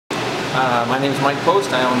My name is Mike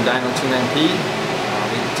Post. I own Dyno 29P.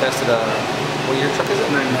 We tested a, what year truck is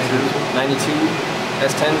it? 92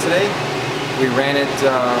 S10 today. We ran it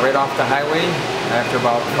right off the highway after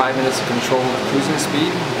about 5 minutes of controlled cruising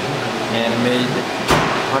speed, and it made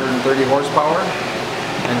 130 horsepower.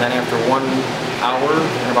 And then after 1 hour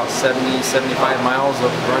and about 70-75 miles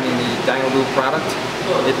of running the DiamondLube product,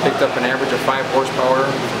 it picked up an average of 5 horsepower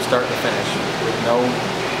from start to finish with no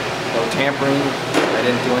tampering. I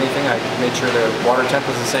didn't do anything. I made sure the water temp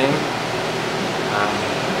was the same.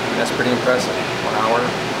 That's pretty impressive. 1 hour,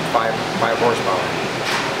 5 horsepower.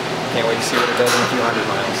 Can't wait to see what it does in a few hundred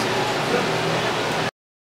miles.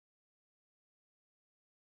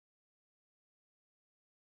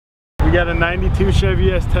 We got a 92 Chevy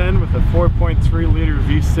S10 with a 4.3 liter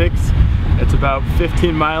V6. It's about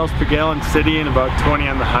 15 miles per gallon city and about 20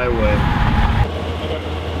 on the highway.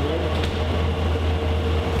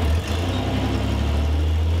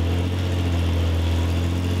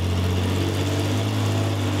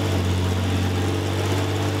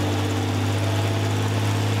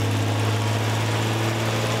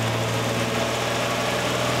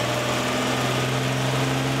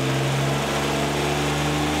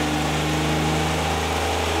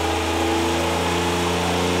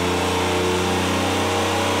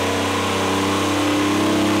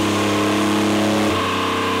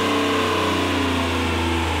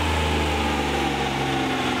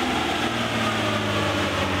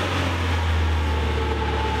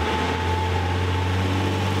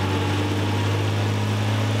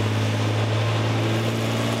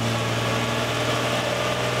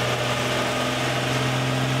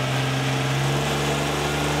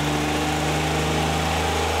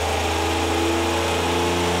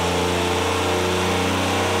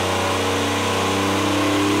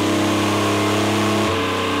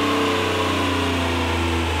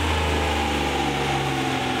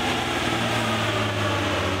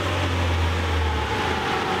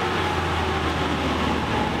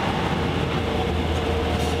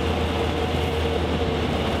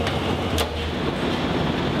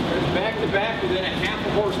 Back within a half a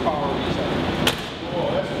horsepower of each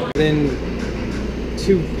other. Within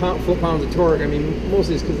 2 foot-pounds of torque. I mean,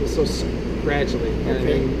 mostly it's because it's so scratchily. Okay. I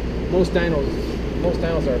mean, most dynos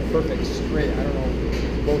are perfect straight. I don't know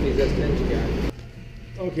both these S10s you got.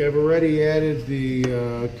 Okay, I've already added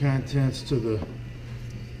the contents to the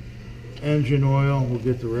engine oil. We'll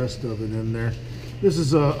get the rest of it in there. This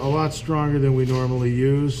is a lot stronger than we normally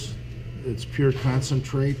use. It's pure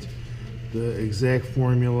concentrate. The exact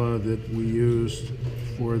formula that we used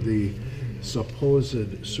for the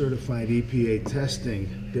supposed certified EPA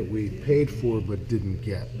testing that we paid for but didn't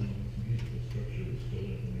get.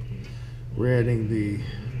 We're adding the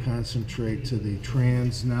concentrate to the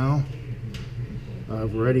trans now.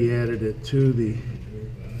 I've already added it to the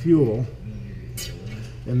fuel.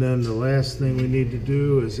 And then the last thing we need to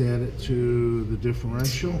do is add it to the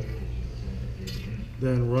differential.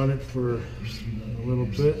 Then run it for a little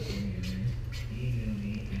bit.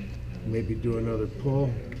 Maybe do another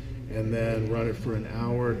pull, and then run it for an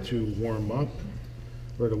hour to warm up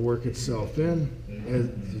or to work itself in,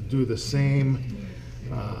 and do the same,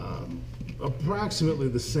 approximately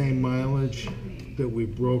the same mileage that we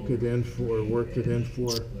broke it in for, worked it in for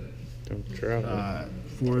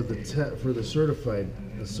the certified,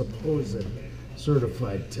 the supposed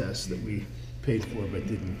certified test that we paid for but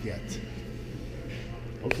didn't get.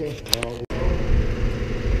 Okay.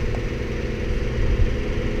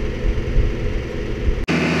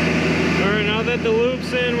 Now that the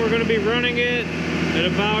lube's in, we're going to be running it at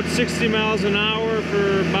about 60 miles an hour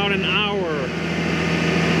for about an hour.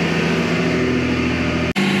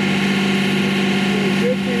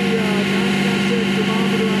 Get the non-contact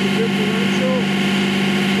thermometer on the differential.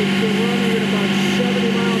 It's been running at about 70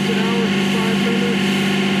 miles an hour for 5 minutes.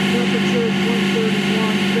 Temperature is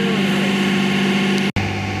 131 Fahrenheit.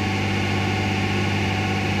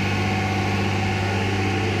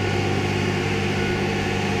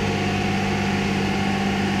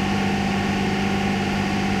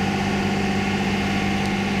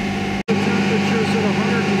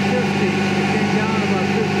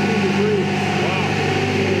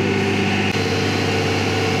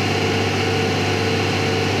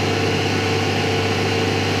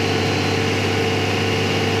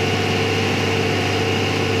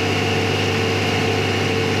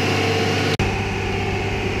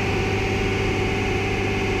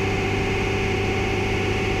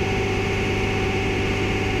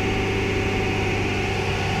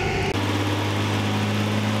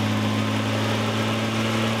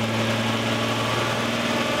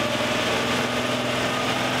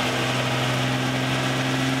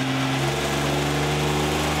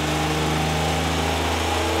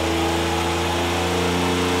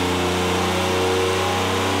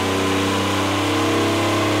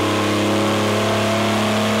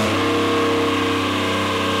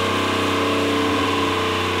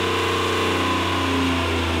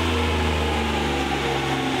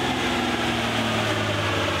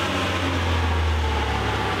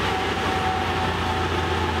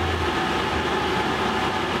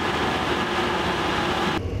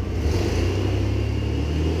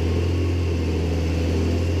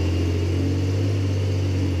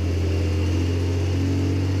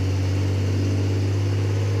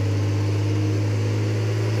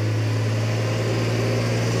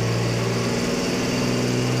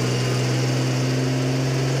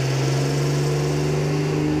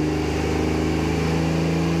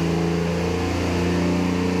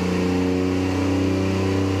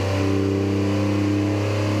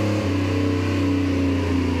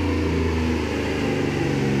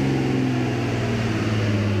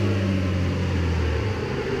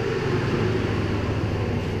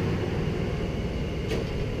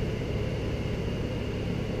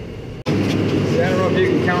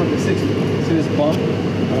 counting the 6. See this bump?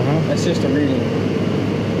 That's just a reading.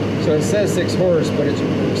 So it says 6 horse, but it's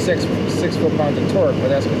 6 foot-pounds of torque, but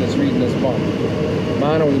that's because it's reading this bump.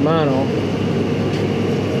 Mano y mano.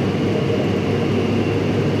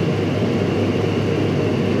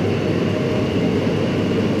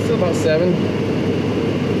 Still about 7.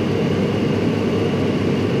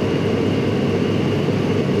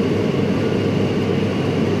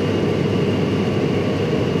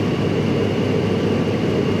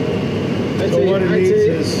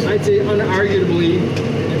 I'd say unarguably,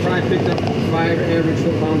 it probably picked up 5 average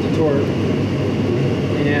foot-pounds of torque,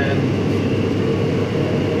 and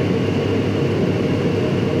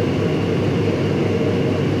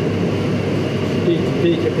peak to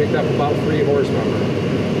peak, it picked up about 3 horsepower.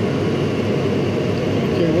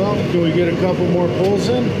 Okay, well, can we get a couple more pulls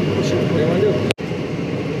in? Sure. What do you want to do?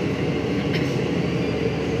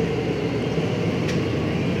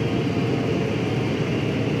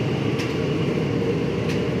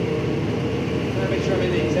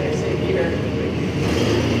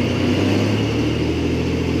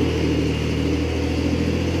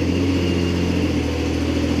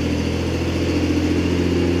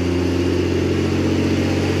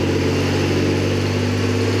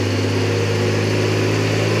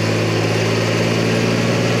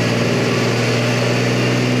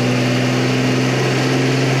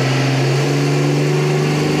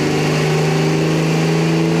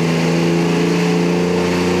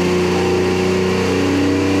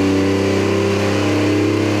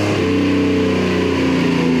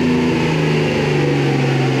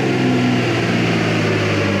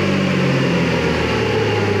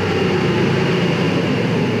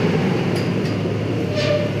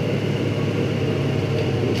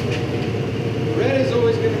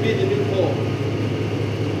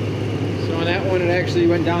 Actually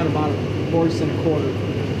went down about 1 1/4 horse.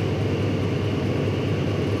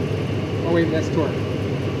 Oh wait, that's torque.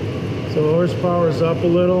 So the horsepower is up a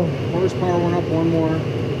little. Horsepower went up 1 more.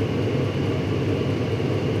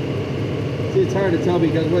 See, it's hard to tell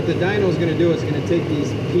because what the dyno is going to do is going to take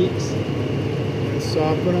these peaks And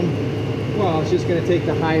soften them. Well, it's just going to take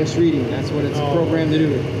the highest reading. That's what it's programmed to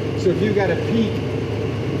do. So if you've got a peak,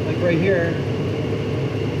 like right here,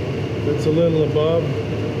 that's a little above.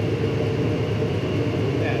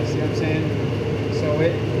 I'm saying, so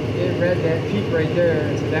it read that peak right there,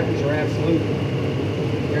 and so that was your absolute. You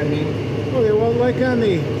know what I mean? Okay, well, like on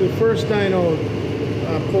the first dyno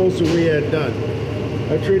pulls that we had done,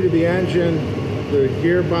 I treated the engine, the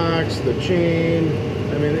gearbox, the chain.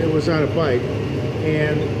 I mean, it was on a bike,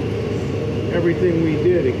 and everything we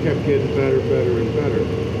did, it kept getting better, better, and better.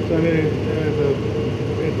 So I mean,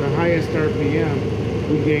 at the highest RPM,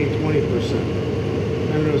 we gained 20%.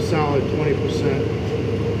 I mean, it was solid 20%.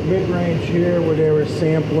 Mid-range here where they were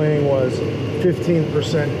sampling was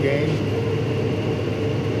 15% gain.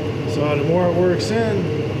 So the more it works in,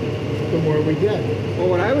 the more we get. Well,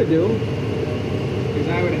 what I would do is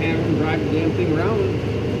I would have them drive the damn thing around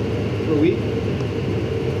for a week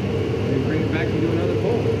and bring it back and do another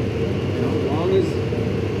pull. You know,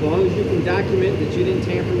 as long as you can document that you didn't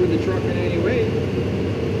tamper with the truck in any way.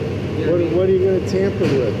 You know What are you going to tamper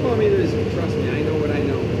with? Well, I mean, trust me, I know what I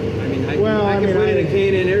know. I can put in a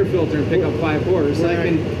K&N air filter and pick up 5 horse.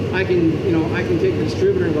 Right. I can take the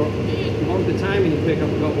distributor and go bump the timing and pick up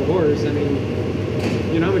a couple horse. I mean,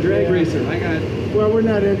 you know, I'm a drag racer. Well, we're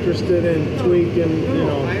not interested in tweaking. No, you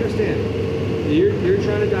know. I understand. You're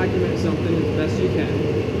trying to document something as best you can.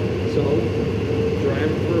 So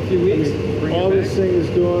drive it for a few weeks. All this thing is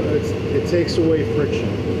doing, it takes away friction.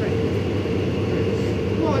 Right.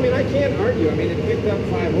 Well, I mean, I can't argue. I mean, it picked up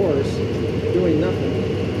 5 horse doing nothing.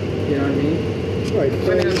 You know what I mean? Right.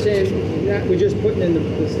 I mean, I'm saying that we're just putting in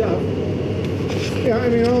the stuff. Yeah, I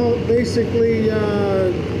mean, basically,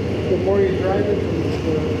 the more you drive it,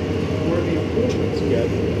 the more the improvements get.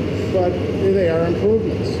 But they are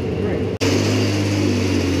improvements. Right.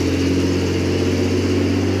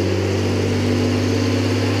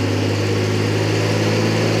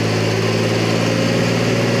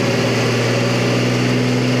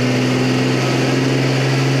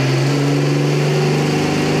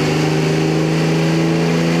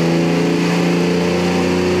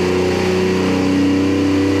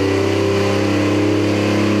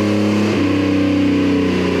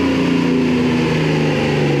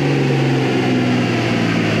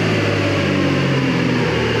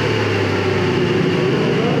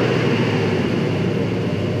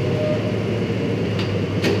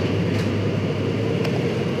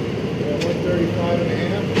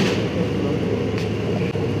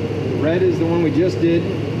 Red is the one we just did,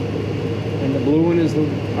 and the blue one is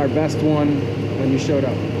our best one when you showed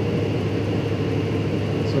up.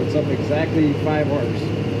 So it's up exactly 5 horse.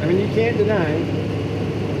 I mean, you can't deny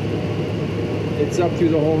it's up through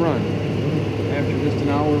the whole run after just an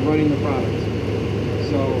hour of running the product.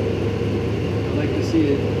 So I'd like to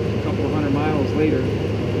see it a couple of 100 miles later.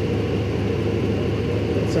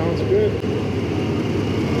 That sounds good.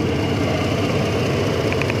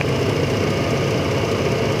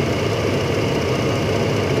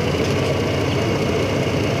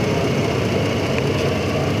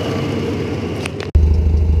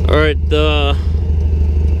 Alright, the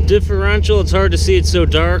differential, it's hard to see, it's so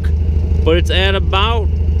dark, but it's at about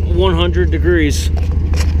 100 degrees.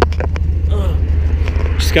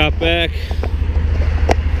 Just got back.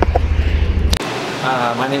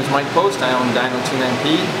 My name is Mike Post. I own Dyno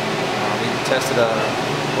 29P. We tested a,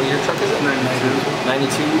 what year truck is it?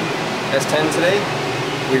 92 S10 today.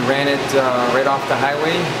 We ran it right off the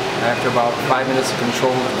highway after about 5 minutes of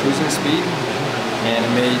controlled cruising speed, and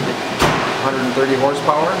it made 130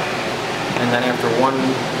 horsepower. And then after 1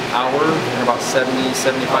 hour and about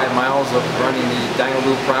 70-75 miles of running the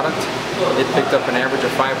DiamondLube product, it picked up an average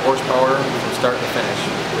of 5 horsepower from start to finish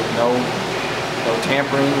with no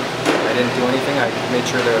tampering. I didn't do anything. I made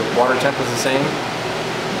sure the water temp was the same.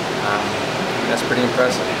 That's pretty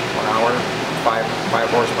impressive. 1 hour, 5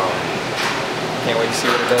 horsepower. Can't wait to see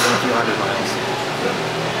what it does in a few hundred miles.